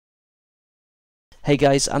Hey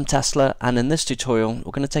guys, I'm Tesla, and in this tutorial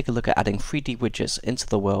we're going to take a look at adding 3D widgets into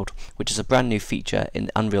the world, which is a brand new feature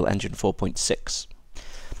in Unreal Engine 4.6.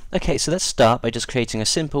 Okay, so let's start by just creating a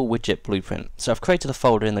simple widget blueprint. So I've created a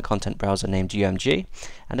folder in the content browser named UMG,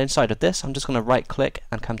 and inside of this I'm just going to right click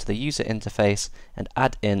and come to the user interface and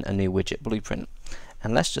add in a new widget blueprint.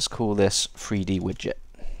 And let's just call this 3D widget.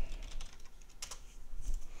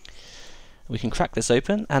 We can crack this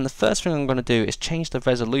open, and the first thing I'm going to do is change the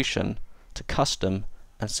resolution to custom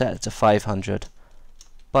and set it to 500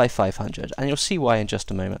 by 500, and you'll see why in just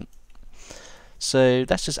a moment. So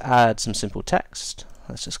let's just add some simple text.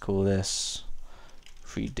 Let's just call this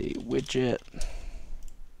 3D widget,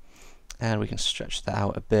 and we can stretch that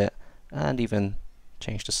out a bit and even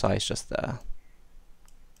change the size just there.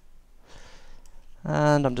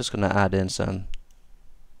 And I'm just going to add in some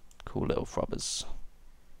cool little throbbers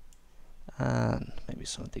and maybe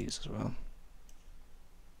some of these as well.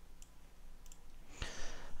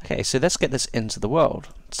 Okay, so let's get this into the world.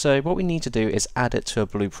 So what we need to do is add it to a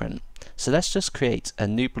blueprint. So let's just create a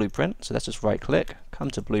new blueprint. So let's just right click, come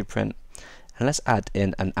to blueprint, and let's add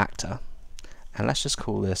in an actor. And let's just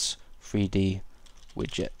call this 3D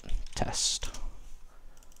widget test.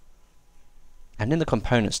 And in the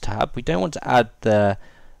components tab, we don't want to add the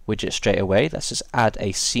widget straight away. Let's just add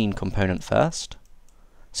a scene component first.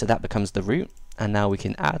 So that becomes the root, and now we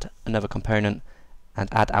can add another component and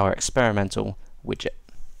add our experimental widget.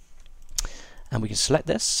 And we can select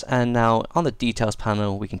this, and now on the details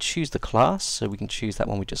panel we can choose the class, so we can choose that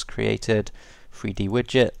one we just created, 3D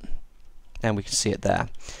widget, and we can see it there.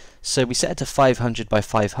 So we set it to 500 by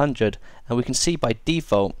 500, and we can see by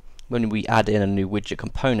default when we add in a new widget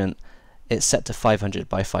component it's set to 500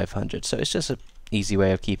 by 500, so it's just an easy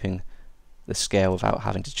way of keeping the scale without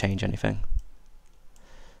having to change anything.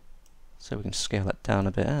 So we can scale that down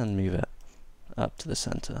a bit and move it up to the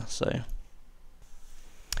center.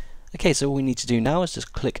 Okay, so all we need to do now is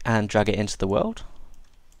just click and drag it into the world,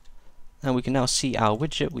 and we can now see our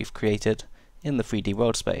widget we've created in the 3D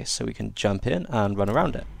world space, so we can jump in and run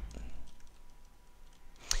around it.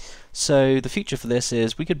 So the future for this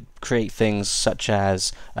is we could create things such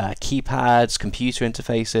as keypads, computer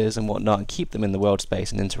interfaces and whatnot, and keep them in the world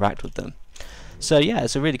space and interact with them. So yeah,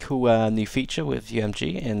 it's a really cool new feature with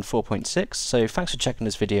UMG in 4.6, so thanks for checking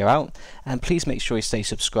this video out, and please make sure you stay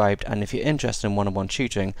subscribed, and if you're interested in one-on-one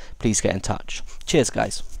tutoring, please get in touch. Cheers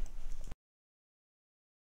guys!